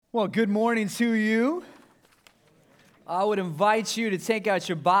Well, good morning to you. I would invite you to take out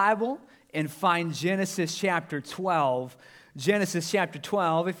your Bible and find Genesis chapter 12. Genesis chapter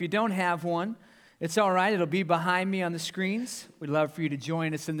 12. If you don't have one, it's all right. It'll be behind me on the screens. We'd love for you to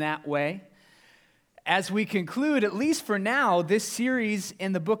join us in that way. As we conclude, at least for now, this series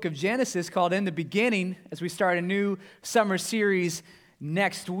in the book of Genesis called In the Beginning, as we start a new summer series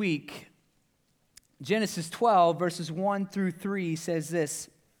next week, Genesis 12, verses 1 through 3 says this.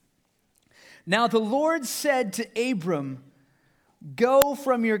 Now the Lord said to Abram, "Go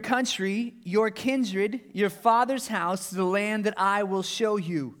from your country, your kindred, your father's house, to the land that I will show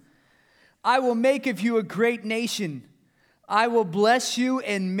you. I will make of you a great nation. I will bless you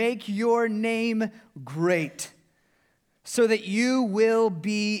and make your name great, so that you will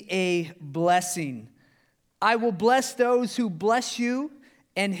be a blessing. I will bless those who bless you,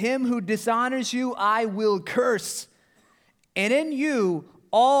 and him who dishonors you I will curse. And in you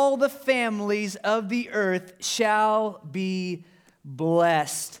all the families of the earth shall be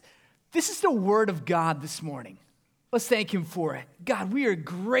blessed." This is the word of God this morning. Let's thank him for it. God, we are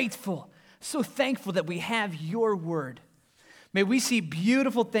grateful, so thankful that we have your word. May we see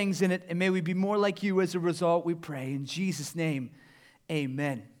beautiful things in it, and may we be more like you as a result, we pray. In Jesus' name,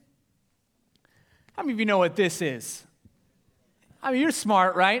 amen. How many of you know what this is? I mean, you're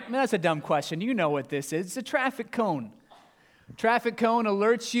smart, right? I mean, that's a dumb question. You know what this is. It's a traffic cone. Traffic cone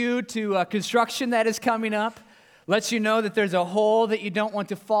alerts you to construction that is coming up, lets you know that there's a hole that you don't want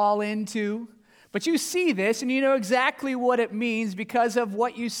to fall into. But you see this, and you know exactly what it means because of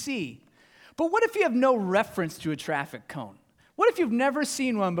what you see. But what if you have no reference to a traffic cone? What if you've never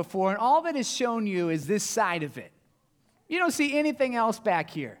seen one before, and all that is shown you is this side of it? You don't see anything else back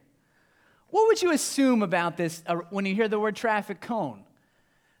here. What would you assume about this when you hear the word traffic cone?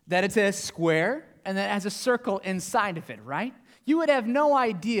 That it's a square, and that it has a circle inside of it, right? You would have no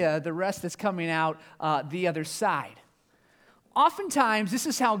idea the rest that's coming out the other side. Oftentimes, this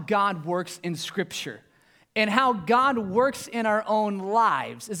is how God works in Scripture, and how God works in our own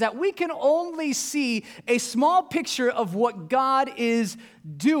lives, is that we can only see a small picture of what God is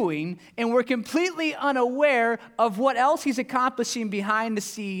doing, and we're completely unaware of what else he's accomplishing behind the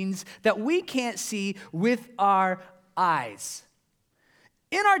scenes that we can't see with our eyes.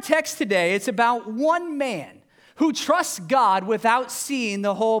 In our text today, it's about one man who trusts God without seeing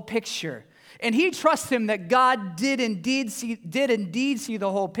the whole picture. And he trusts him that God did indeed see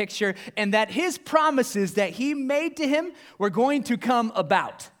the whole picture, and that his promises that he made to him were going to come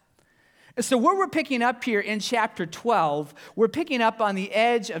about. And so where we're picking up here in chapter 12, we're picking up on the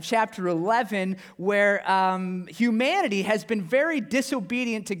edge of chapter 11, where humanity has been very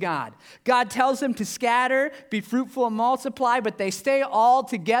disobedient to God. God tells them to scatter, be fruitful and multiply, but they stay all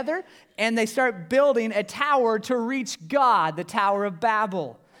together, and they start building a tower to reach God, the Tower of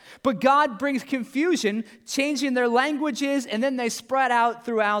Babel. But God brings confusion, changing their languages, and then they spread out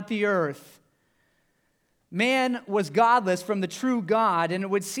throughout the earth. Man was godless from the true God, and it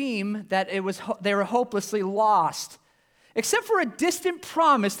would seem that they were hopelessly lost, except for a distant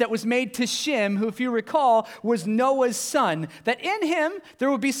promise that was made to Shem, who, if you recall, was Noah's son, that in him there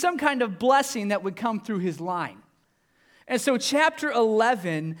would be some kind of blessing that would come through his line. And so chapter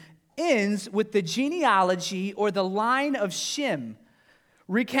 11 ends with the genealogy or the line of Shem,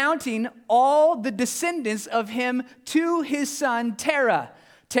 recounting all the descendants of him to his son Terah.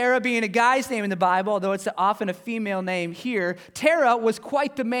 Terah being a guy's name in the Bible, although it's often a female name here. Terah was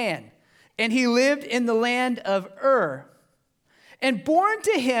quite the man, and he lived in the land of Ur. And born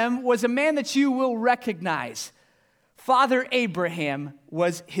to him was a man that you will recognize. Father Abraham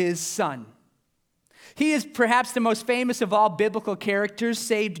was his son. He is perhaps the most famous of all biblical characters,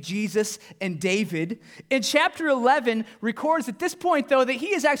 save Jesus and David. In chapter 11 records at this point, though, that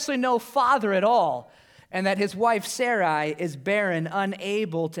he is actually no father at all, and that his wife Sarai is barren,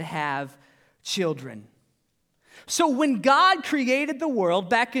 unable to have children. So when God created the world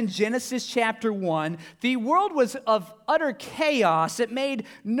back in Genesis chapter 1, the world was of utter chaos. It made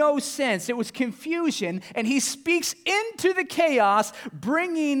no sense. It was confusion, and he speaks into the chaos,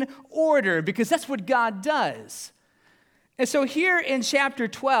 bringing order, because that's what God does. And so here in chapter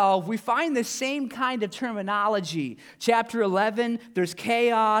 12, we find the same kind of terminology. Chapter 11, there's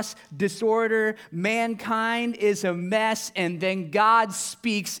chaos, disorder, mankind is a mess, and then God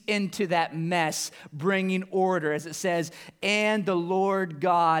speaks into that mess, bringing order, as it says, "And the Lord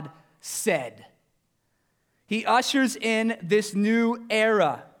God said." He ushers in this new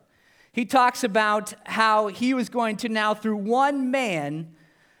era. He talks about how he was going to now, through one man,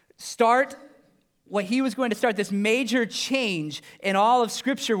 start what he was going to start this major change in all of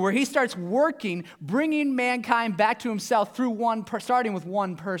Scripture where he starts working, bringing mankind back to himself through starting with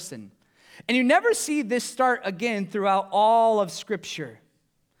one person. And you never see this start again throughout all of Scripture.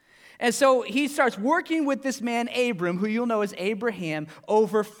 And so he starts working with this man, Abram, who you'll know as Abraham,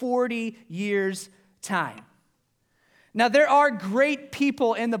 over 40 years' time. Now, there are great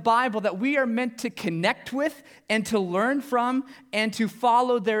people in the Bible that we are meant to connect with and to learn from and to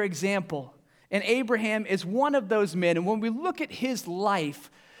follow their example. And Abraham is one of those men. And when we look at his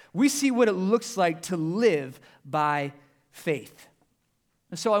life, we see what it looks like to live by faith.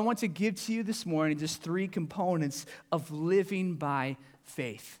 And so I want to give to you this morning just 3 components of living by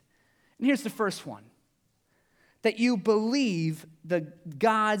faith. And here's the first one. That you believe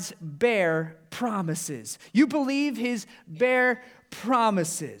God's bare promises. You believe his bare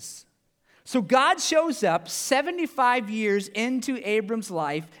promises. So God shows up 75 years into Abram's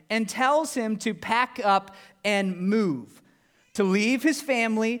life and tells him to pack up and move. To leave his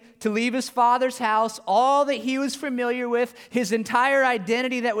family, to leave his father's house, all that he was familiar with, his entire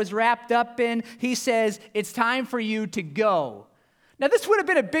identity that was wrapped up in. He says, it's time for you to go. Now, this would have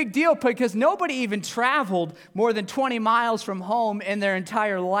been a big deal because nobody even traveled more than 20 miles from home in their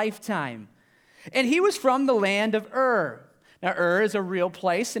entire lifetime. And he was from the land of Ur. Now, Ur is a real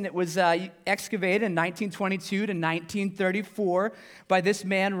place, and it was excavated in 1922 to 1934 by this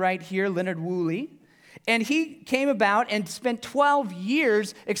man right here, Leonard Woolley. And he came about and spent 12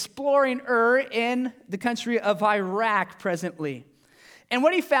 years exploring Ur in the country of Iraq presently. And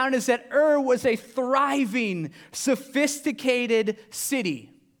what he found is that Ur was a thriving, sophisticated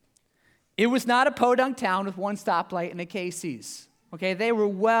city. It was not a podunk town with one stoplight and a Casey's. Okay, they were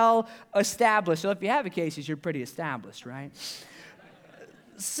well established. So if you have a Casey's, you're pretty established, right?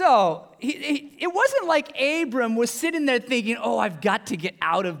 So it wasn't like Abram was sitting there thinking, oh, I've got to get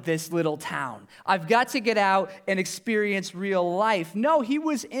out of this little town. I've got to get out and experience real life. No, he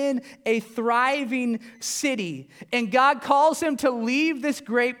was in a thriving city. And God calls him to leave this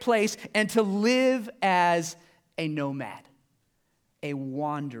great place and to live as a nomad, a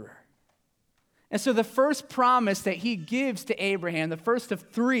wanderer. And so the first promise that he gives to Abraham, the first of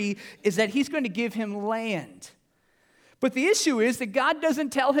 3, is that he's going to give him land. But the issue is that God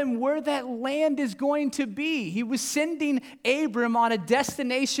doesn't tell him where that land is going to be. He was sending Abram on a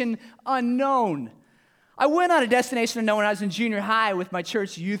destination unknown. I went on a destination unknown when I was in junior high with my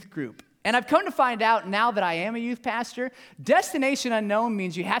church youth group. And I've come to find out now that I am a youth pastor, destination unknown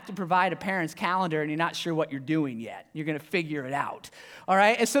means you have to provide a parent's calendar and you're not sure what you're doing yet. You're going to figure it out. All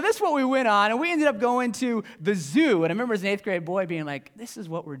right? And so that's what we went on. And we ended up going to the zoo. And I remember as an 8th grade boy being like, this is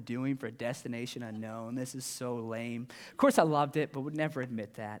what we're doing for a destination unknown. This is so lame. Of course, I loved it, but would never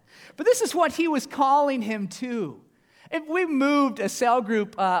admit that. But this is what he was calling him to. If we moved a cell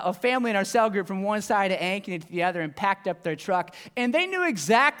group, a family in our cell group from one side of Ankeny to the other and packed up their truck, and they knew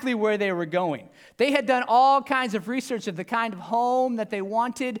exactly where they were going. They had done all kinds of research of the kind of home that they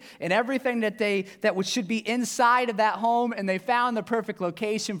wanted and everything that should be inside of that home, and they found the perfect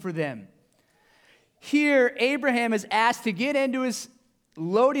location for them. Here, Abraham is asked to get into his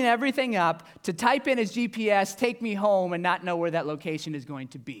loading everything up, to type in his GPS, take me home, and not know where that location is going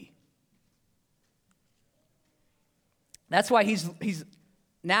to be. That's why he's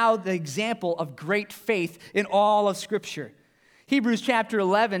now the example of great faith in all of Scripture. Hebrews chapter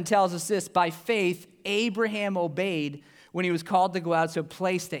 11 tells us this: by faith, Abraham obeyed when he was called to go out to a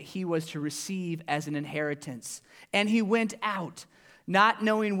place that he was to receive as an inheritance. And he went out, not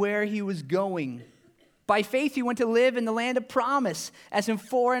knowing where he was going. By faith, he went to live in the land of promise, as in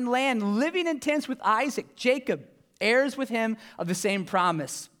foreign land, living in tents with Isaac, Jacob, heirs with him of the same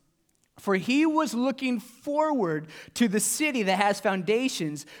promise. For he was looking forward to the city that has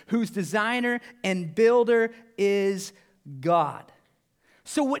foundations, whose designer and builder is God.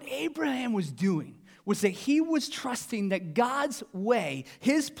 So what Abraham was doing was that he was trusting that God's way,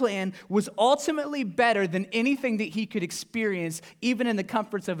 his plan, was ultimately better than anything that he could experience, even in the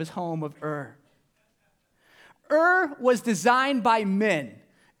comforts of his home of Ur. Ur was designed by men,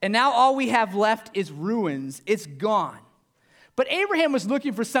 and now all we have left is ruins. It's gone. But Abraham was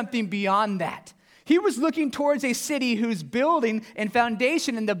looking for something beyond that. He was looking towards a city whose building and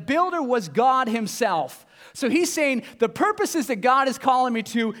foundation and the builder was God himself. So he's saying the purposes that God is calling me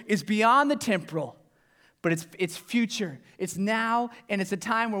to is beyond the temporal, but it's future. It's now, and it's a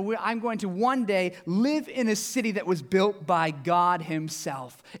time where I'm going to one day live in a city that was built by God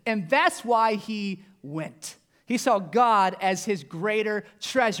himself. And that's why he went. He saw God as his greater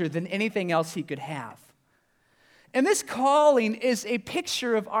treasure than anything else he could have. And this calling is a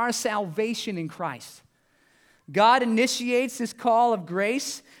picture of our salvation in Christ. God initiates this call of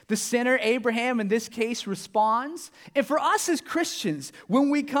grace. The sinner, Abraham, in this case, responds. And for us as Christians, when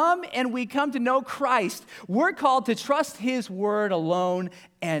we come to know Christ, we're called to trust his word alone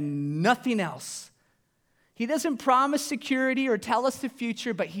and nothing else. He doesn't promise security or tell us the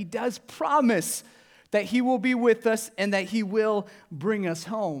future, but he does promise that he will be with us and that he will bring us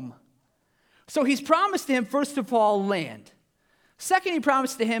home. So he's promised to him, first of all, land. Second, he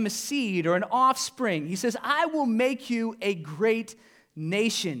promised to him a seed or an offspring. He says, I will make you a great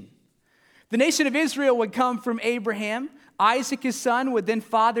nation. The nation of Israel would come from Abraham. Isaac, his son, would then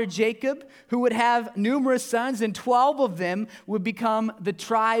father Jacob, who would have numerous sons, and 12 of them would become the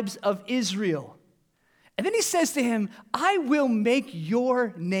tribes of Israel. And then he says to him, I will make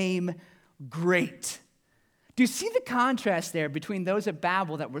your name great. Do you see the contrast there between those at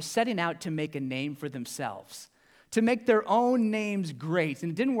Babel that were setting out to make a name for themselves, to make their own names great,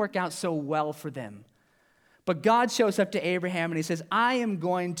 and it didn't work out so well for them? But God shows up to Abraham and he says, I am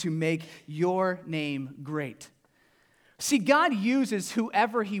going to make your name great. See, God uses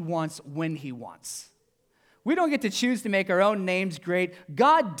whoever he wants when he wants. We don't get to choose to make our own names great.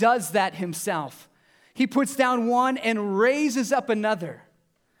 God does that himself. He puts down one and raises up another.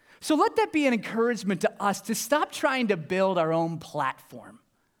 So let that be an encouragement to us to stop trying to build our own platform,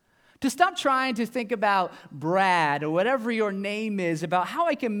 to stop trying to think about Brad or whatever your name is, about how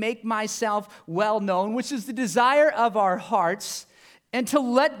I can make myself well known, which is the desire of our hearts, and to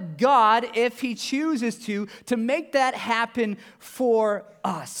let God, if he chooses to make that happen for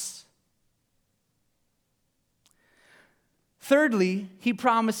us. Thirdly, he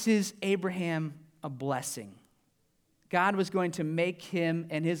promises Abraham a blessing. God was going to make him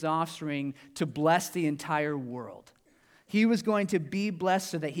and his offspring to bless the entire world. He was going to be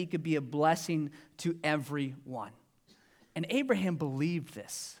blessed so that he could be a blessing to everyone. And Abraham believed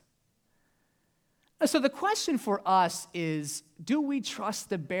this. So the question for us is, do we trust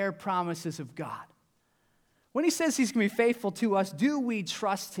the bare promises of God? When he says he's going to be faithful to us, do we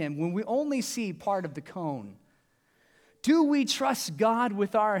trust him when we only see part of the cone? Do we trust God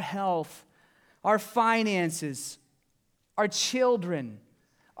with our health, our finances, our children,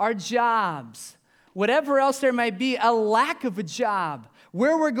 our jobs, whatever else there might be, a lack of a job,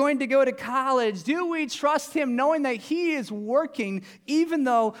 where we're going to go to college? Do we trust him knowing that he is working even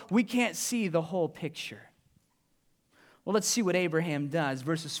though we can't see the whole picture? Well, let's see what Abraham does.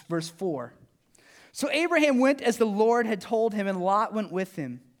 Verse 4. So Abraham went as the Lord had told him, and Lot went with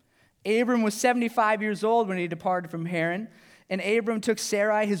him. Abram was 75 years old when he departed from Haran, and Abram took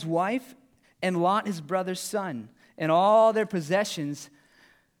Sarai his wife and Lot his brother's son and all their possessions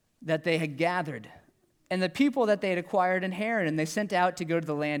that they had gathered, and the people that they had acquired in Haran, and they sent out to go to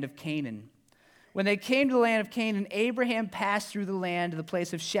the land of Canaan. When they came to the land of Canaan, Abraham passed through the land to the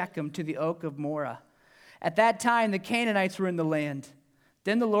place of Shechem to the oak of Moreh. At that time, the Canaanites were in the land.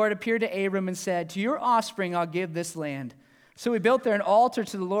 Then the Lord appeared to Abram and said, to your offspring I'll give this land. So he built there an altar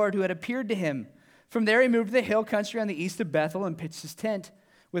to the Lord who had appeared to him. From there he moved to the hill country on the east of Bethel and pitched his tent,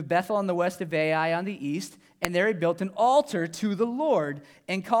 with Bethel on the west of Ai on the east. And there he built an altar to the Lord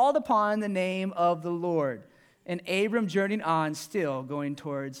and called upon the name of the Lord. And Abram journeyed on, still going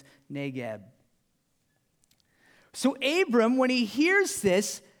towards Negeb. So Abram, when he hears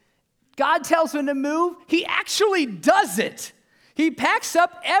this, God tells him to move. He actually does it. He packs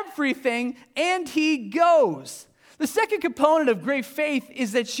up everything and he goes. The second component of great faith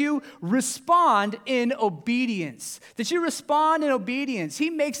is that you respond in obedience. He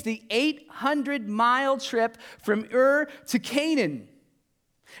makes the 800-mile trip from Ur to Canaan.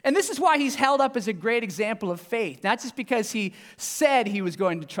 And this is why he's held up as a great example of faith, not just because he said he was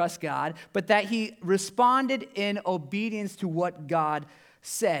going to trust God, but that he responded in obedience to what God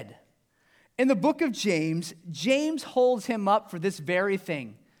said. In the book of James, James holds him up for this very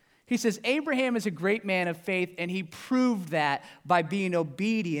thing. He says, Abraham is a great man of faith, and he proved that by being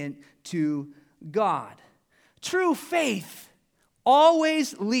obedient to God. True faith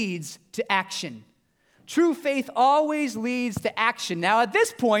always leads to action. True faith always leads to action. Now, at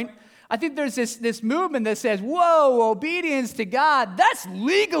this point, I think there's this movement that says, whoa, obedience to God, that's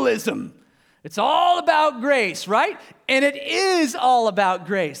legalism. It's all about grace, right? And it is all about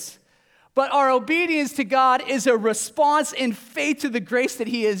grace. But our obedience to God is a response in faith to the grace that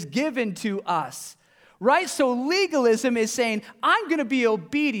he has given to us, right? So legalism is saying, I'm going to be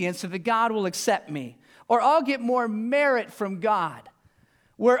obedient so that God will accept me, or I'll get more merit from God.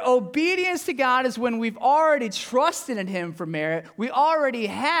 Where obedience to God is when we've already trusted in him for merit, we already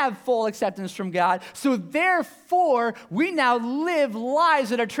have full acceptance from God, so therefore we now live lives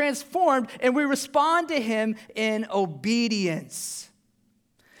that are transformed and we respond to him in obedience.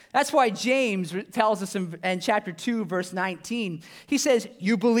 That's why James tells us in chapter 2, verse 19, he says,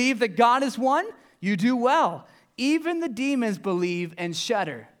 you believe that God is one? You do well. Even the demons believe and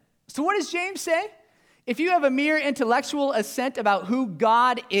shudder. So what does James say? If you have a mere intellectual assent about who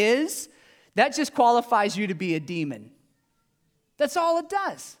God is, that just qualifies you to be a demon. That's all it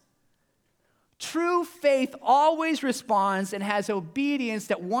does. True faith always responds and has obedience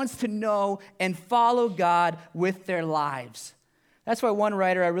that wants to know and follow God with their lives. That's why one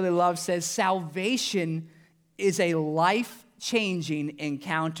writer I really love says, salvation is a life-changing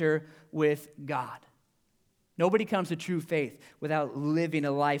encounter with God. Nobody comes to true faith without living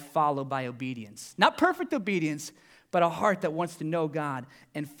a life followed by obedience. Not perfect obedience, but a heart that wants to know God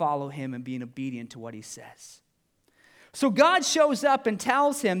and follow him and being obedient to what he says. So God shows up and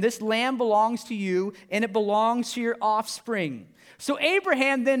tells him, this land belongs to you and it belongs to your offspring. So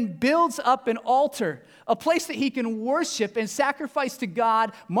Abraham then builds up an altar, a place that he can worship and sacrifice to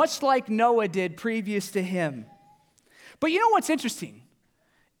God, much like Noah did previous to him. But you know what's interesting?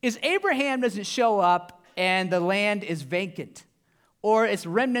 Is Abraham doesn't show up and the land is vacant, or it's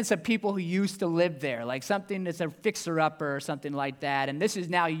remnants of people who used to live there, like something that's a fixer-upper or something like that, and this is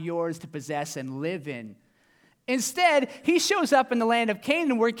now yours to possess and live in. Instead, he shows up in the land of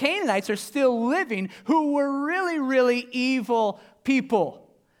Canaan, where Canaanites are still living, who were really, really evil people.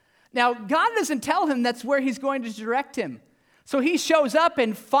 Now, God doesn't tell him that's where he's going to direct him. So he shows up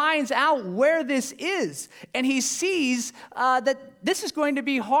and finds out where this is, and he sees that this is going to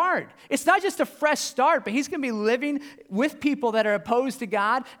be hard. It's not just a fresh start, but he's going to be living with people that are opposed to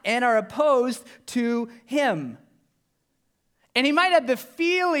God and are opposed to him. And he might have the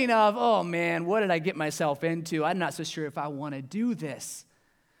feeling of, oh man, what did I get myself into? I'm not so sure if I want to do this.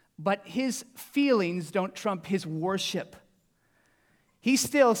 But his feelings don't trump his worship. He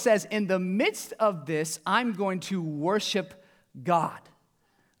still says, in the midst of this, I'm going to worship God.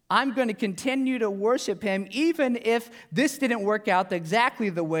 I'm going to continue to worship him even if this didn't work out exactly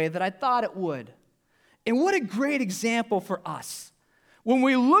the way that I thought it would. And what a great example for us. When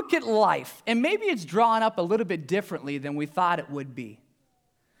we look at life, and maybe it's drawn up a little bit differently than we thought it would be.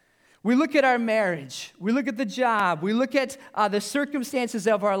 We look at our marriage, we look at the job, we look at the circumstances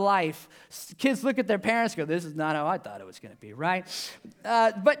of our life. Kids look at their parents and go, this is not how I thought it was going to be, right?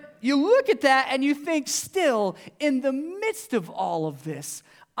 But you look at that and you think, still, in the midst of all of this,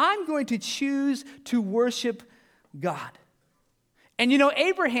 I'm going to choose to worship God. And you know,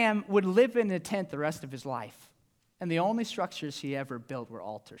 Abraham would live in a tent the rest of his life. And the only structures he ever built were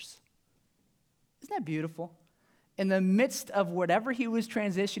altars. Isn't that beautiful? In the midst of whatever he was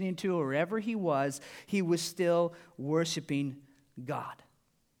transitioning to or wherever he was still worshiping God.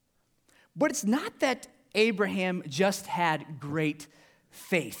 But it's not that Abraham just had great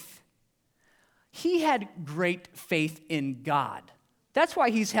faith. He had great faith in God. That's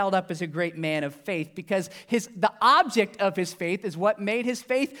why he's held up as a great man of faith, because the object of his faith is what made his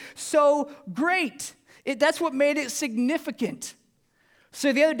faith so great. That's what made it significant.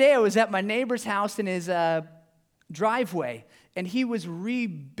 So the other day I was at my neighbor's house in his driveway, and he was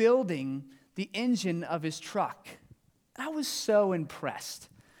rebuilding the engine of his truck. I was so impressed.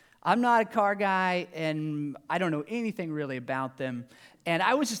 I'm not a car guy, and I don't know anything really about them. And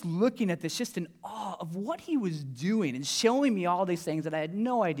I was just looking at this, just in awe of what he was doing and showing me all these things that I had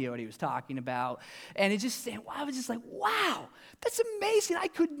no idea what he was talking about. And I was just like, wow, that's amazing. I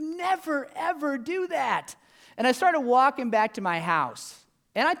could never, ever do that. And I started walking back to my house.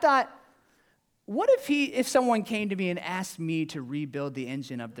 And I thought, what if someone came to me and asked me to rebuild the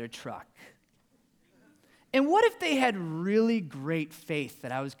engine of their truck? And what if they had really great faith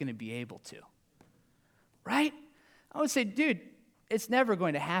that I was going to be able to? Right? I would say, dude, it's never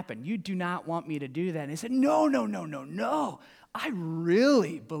going to happen. You do not want me to do that. And he said, no. I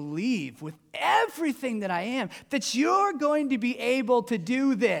really believe with everything that I am that you're going to be able to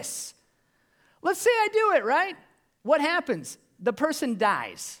do this. Let's say I do it, right? What happens? The person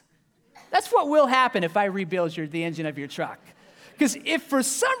dies. That's what will happen if I rebuild the engine of your truck. Because if for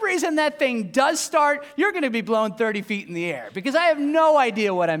some reason that thing does start, you're going to be blown 30 feet in the air because I have no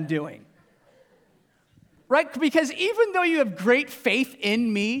idea what I'm doing. Right? Because even though you have great faith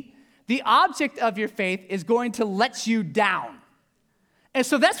in me, the object of your faith is going to let you down. And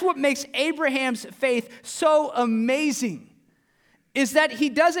so that's what makes Abraham's faith so amazing, is that he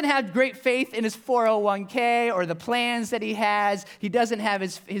doesn't have great faith in his 401k or the plans that he has. He doesn't have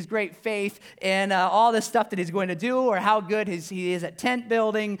his great faith in all the stuff that he's going to do or how good he is at tent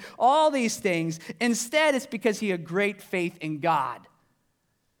building, all these things. Instead, it's because he had great faith in God.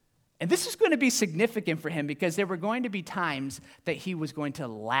 And this is going to be significant for him because there were going to be times that he was going to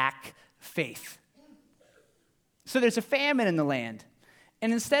lack faith. So there's a famine in the land.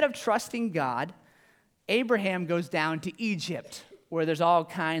 And instead of trusting God, Abraham goes down to Egypt, where there's all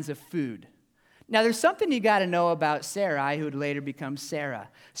kinds of food. Now, there's something you got to know about Sarai, who would later become Sarah.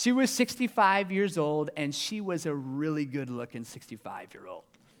 She was 65 years old, and she was a really good-looking 65-year-old.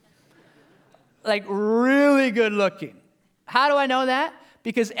 Like, really good-looking. How do I know that?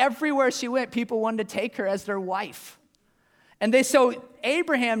 Because everywhere she went, people wanted to take her as their wife. And so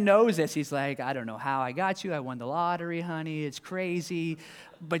Abraham knows this. He's like, I don't know how I got you. I won the lottery, honey. It's crazy.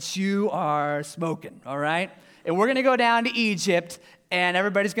 But you are smoking, all right? And we're going to go down to Egypt, and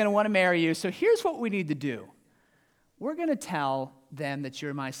everybody's going to want to marry you. So here's what we need to do. We're going to tell them that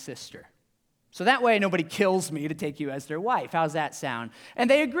you're my sister. So that way nobody kills me to take you as their wife. How's that sound? And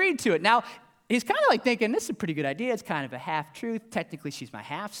they agreed to it. Now, he's kind of like thinking, this is a pretty good idea. It's kind of a half-truth. Technically, she's my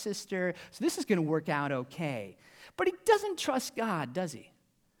half-sister. So this is going to work out okay. But he doesn't trust God, does he?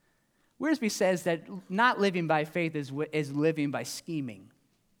 Wiersbe says that not living by faith is living by scheming.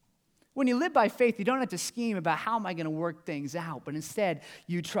 When you live by faith, you don't have to scheme about how am I going to work things out, but instead,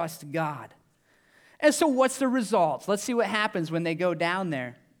 you trust God. And so what's the results? Let's see what happens when they go down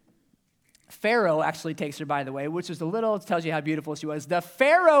there. Pharaoh actually takes her, by the way, which is it tells you how beautiful she was. The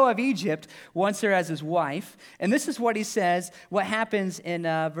Pharaoh of Egypt wants her as his wife. And this is what he says, what happens in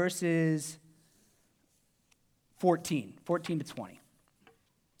verses 14 to 20.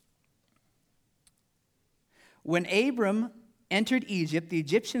 When Abram entered Egypt, the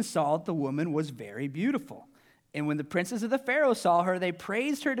Egyptians saw that the woman was very beautiful. And when the princes of the Pharaoh saw her, they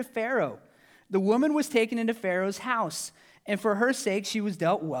praised her to Pharaoh. The woman was taken into Pharaoh's house, and for her sake she was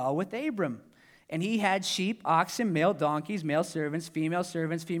dealt well with Abram. And he had sheep, oxen, male donkeys, male servants,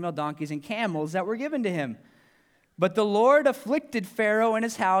 female donkeys, and camels that were given to him. But the Lord afflicted Pharaoh and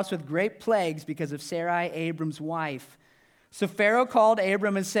his house with great plagues because of Sarai, Abram's wife. So Pharaoh called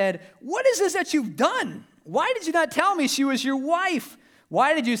Abram and said, "What is this that you've done? Why did you not tell me she was your wife?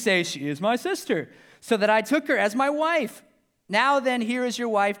 Why did you say she is my sister? So that I took her as my wife. Now then, here is your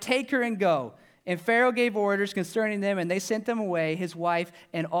wife. Take her and go." And Pharaoh gave orders concerning them, and they sent them away, his wife,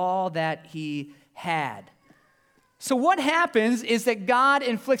 and all that he had. So what happens is that God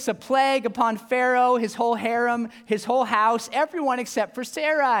inflicts a plague upon Pharaoh, his whole harem, his whole house, everyone except for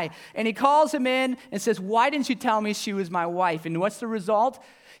Sarai. And he calls him in and says, "Why didn't you tell me she was my wife?" And what's the result?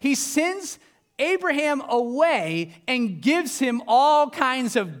 He sends Abraham away and gives him all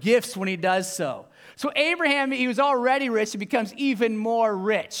kinds of gifts when he does so. So Abraham, he was already rich, he becomes even more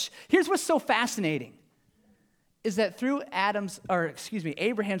rich. Here's what's so fascinating, is that through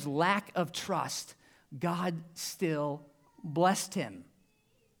Abraham's lack of trust, God still blessed him.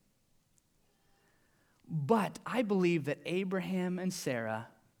 But I believe that Abraham and Sarah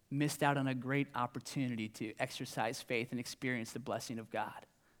missed out on a great opportunity to exercise faith and experience the blessing of God.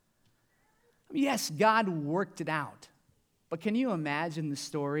 Yes, God worked it out. But can you imagine the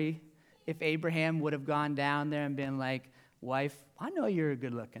story if Abraham would have gone down there and been like, "Wife, I know you're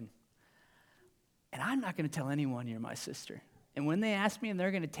good looking, and I'm not going to tell anyone you're my sister. And when they ask me and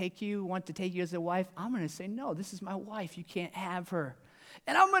they're going to want to take you as a wife, I'm going to say, no, this is my wife. You can't have her.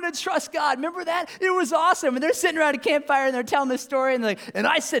 And I'm going to trust God." Remember that? It was awesome. And they're sitting around a campfire and they're telling this story. And they're like, "And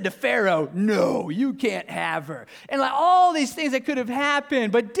I said to Pharaoh, no, you can't have her." And like all these things that could have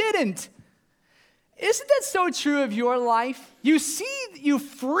happened, but didn't. Isn't that so true of your life? You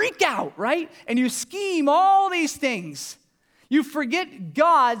freak out, right? And you scheme all these things. You forget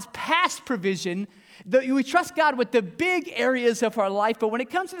God's past provision. We trust God with the big areas of our life, but when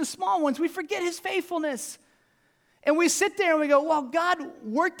it comes to the small ones, we forget his faithfulness. And we sit there and we go, "Well, God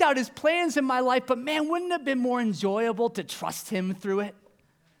worked out his plans in my life, but man, wouldn't it have been more enjoyable to trust him through it?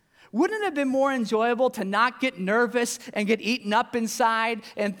 Wouldn't it have been more enjoyable to not get nervous and get eaten up inside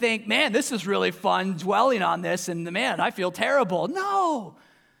and think, man, this is really fun dwelling on this, and man, I feel terrible." No.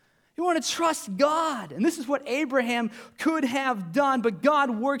 You want to trust God. And this is what Abraham could have done, but God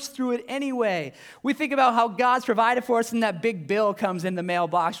works through it anyway. We think about how God's provided for us, and that big bill comes in the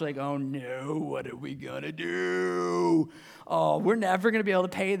mailbox. We're like, "Oh no, what are we going to do? Oh, we're never going to be able to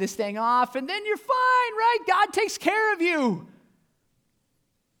pay this thing off." And then you're fine, right? God takes care of you.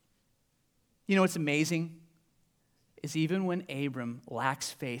 You know what's amazing? Is even when Abram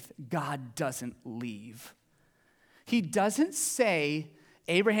lacks faith, God doesn't leave. He doesn't say,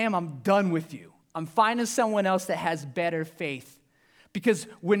 "Abraham, I'm done with you. I'm finding someone else that has better faith." Because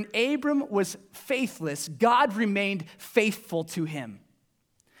when Abram was faithless, God remained faithful to him.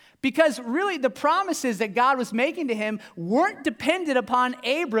 Because really the promises that God was making to him weren't dependent upon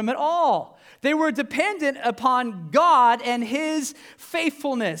Abram at all. They were dependent upon God and his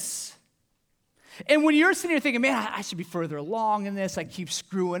faithfulness. And when you're sitting here thinking, man, I should be further along in this, I keep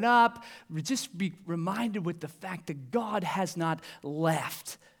screwing up, just be reminded with the fact that God has not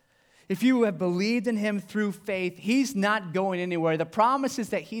left. If you have believed in him through faith, he's not going anywhere. The promises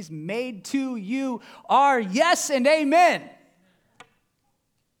that he's made to you are yes and amen.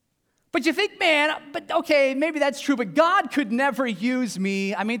 But you think, man, but okay, maybe that's true, but God could never use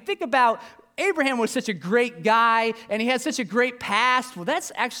me. I mean, think about Abraham was such a great guy, and he had such a great past. Well,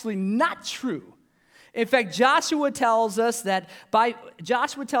 that's actually not true. In fact, Joshua tells us that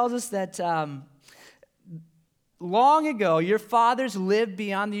long ago, your fathers lived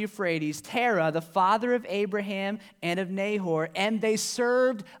beyond the Euphrates, Terah, the father of Abraham and of Nahor, and they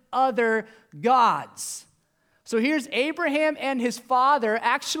served other gods. So here's Abraham and his father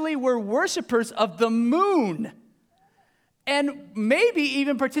actually were worshipers of the moon and maybe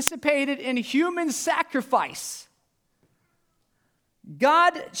even participated in human sacrifice.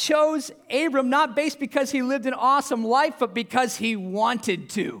 God chose Abram not based because he lived an awesome life, but because he wanted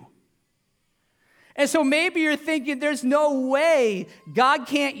to. And so maybe you're thinking, there's no way God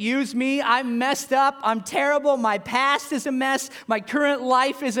can't use me. I'm messed up. I'm terrible. My past is a mess. My current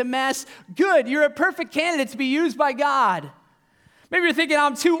life is a mess. Good. You're a perfect candidate to be used by God. Maybe you're thinking,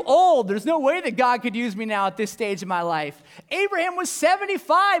 I'm too old. There's no way that God could use me now at this stage of my life. Abraham was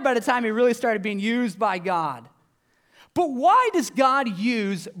 75 by the time he really started being used by God. But why does God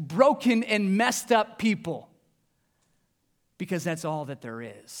use broken and messed up people? Because that's all that there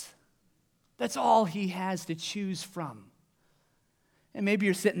is. That's all he has to choose from. And maybe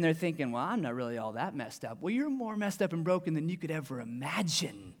you're sitting there thinking, well, I'm not really all that messed up. Well, you're more messed up and broken than you could ever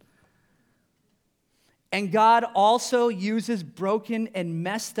imagine. And God also uses broken and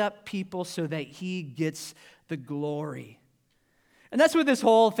messed up people so that he gets the glory. And that's what this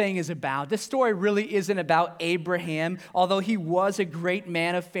whole thing is about. This story really isn't about Abraham, although he was a great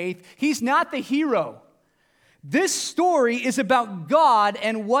man of faith. He's not the hero. This story is about God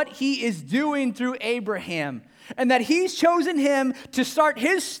and what he is doing through Abraham, and that he's chosen him to start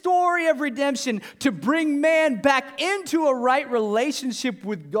his story of redemption, to bring man back into a right relationship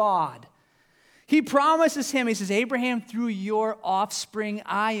with God. He promises him, he says, Abraham, through your offspring,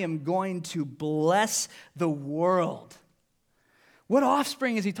 I am going to bless the world. What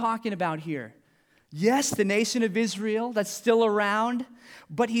offspring is he talking about here? Yes, the nation of Israel that's still around,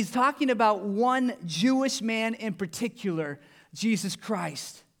 but he's talking about one Jewish man in particular, Jesus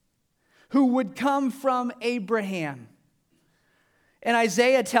Christ, who would come from Abraham. And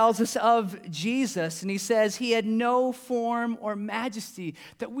Isaiah tells us of Jesus, and he says he had no form or majesty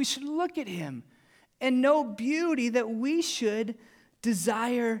that we should look at him, and no beauty that we should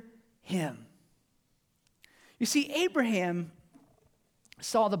desire him. You see, Abraham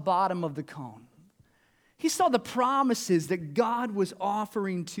saw the bottom of the cone. He saw the promises that God was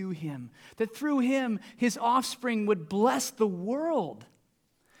offering to him, that through him, his offspring would bless the world.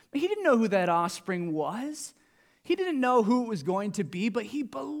 But he didn't know who that offspring was. He didn't know who it was going to be, but he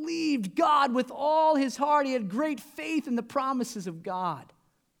believed God with all his heart. He had great faith in the promises of God.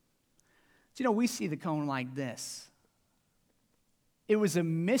 You know, we see the cone like this. It was a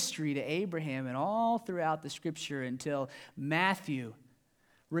mystery to Abraham and all throughout the scripture until Matthew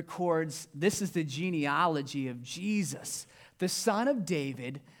records this is the genealogy of Jesus, the son of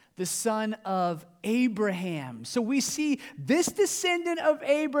David, the son of Abraham. So we see this descendant of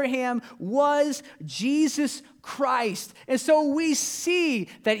Abraham was Jesus Christ. And so we see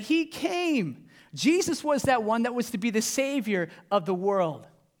that he came. Jesus was that one that was to be the Savior of the world.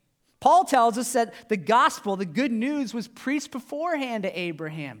 Paul tells us that the gospel, the good news, was preached beforehand to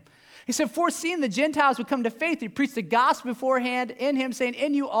Abraham. He said, foreseeing the Gentiles would come to faith, he preached the gospel beforehand in him, saying,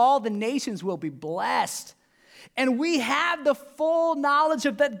 in you all the nations will be blessed. And we have the full knowledge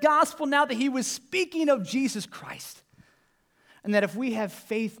of that gospel now that he was speaking of Jesus Christ. And that if we have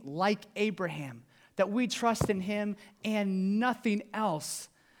faith like Abraham, that we trust in him and nothing else,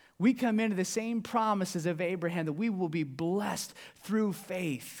 we come into the same promises of Abraham that we will be blessed through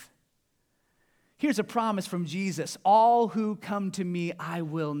faith. Here's a promise from Jesus. All who come to me, I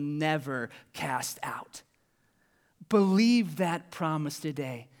will never cast out. Believe that promise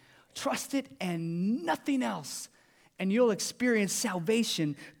today. Trust it and nothing else. And you'll experience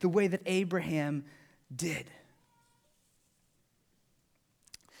salvation the way that Abraham did.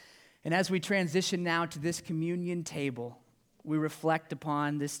 And as we transition now to this communion table, we reflect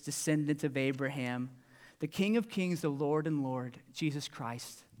upon this descendant of Abraham, the King of Kings, the Lord and Lord, Jesus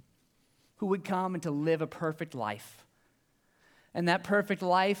Christ, who would come and to live a perfect life. And that perfect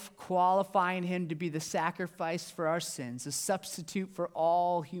life qualifying him to be the sacrifice for our sins, a substitute for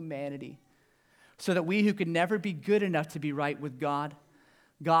all humanity, so that we who could never be good enough to be right with God,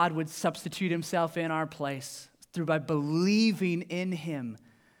 God would substitute himself in our place. By believing in him,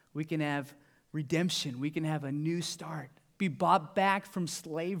 we can have redemption. We can have a new start, be bought back from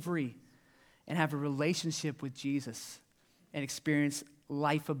slavery, and have a relationship with Jesus and experience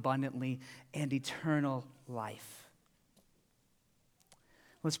life abundantly and eternal life.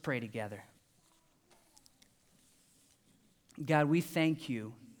 Let's pray together. God, we thank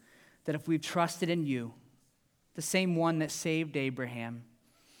you that if we've trusted in you, the same one that saved Abraham,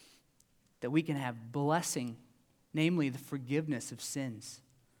 that we can have blessing, namely the forgiveness of sins.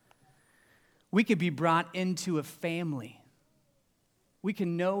 We could be brought into a family. We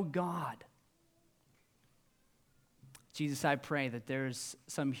can know God. Jesus, I pray that there's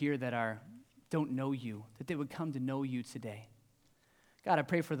some here that don't know you, that they would come to know you today. God, I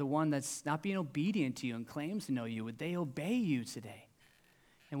pray for the one that's not being obedient to you and claims to know you. Would they obey you today?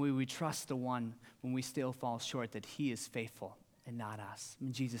 And we would trust the one when we still fall short, that he is faithful and not us.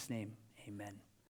 In Jesus' name, amen.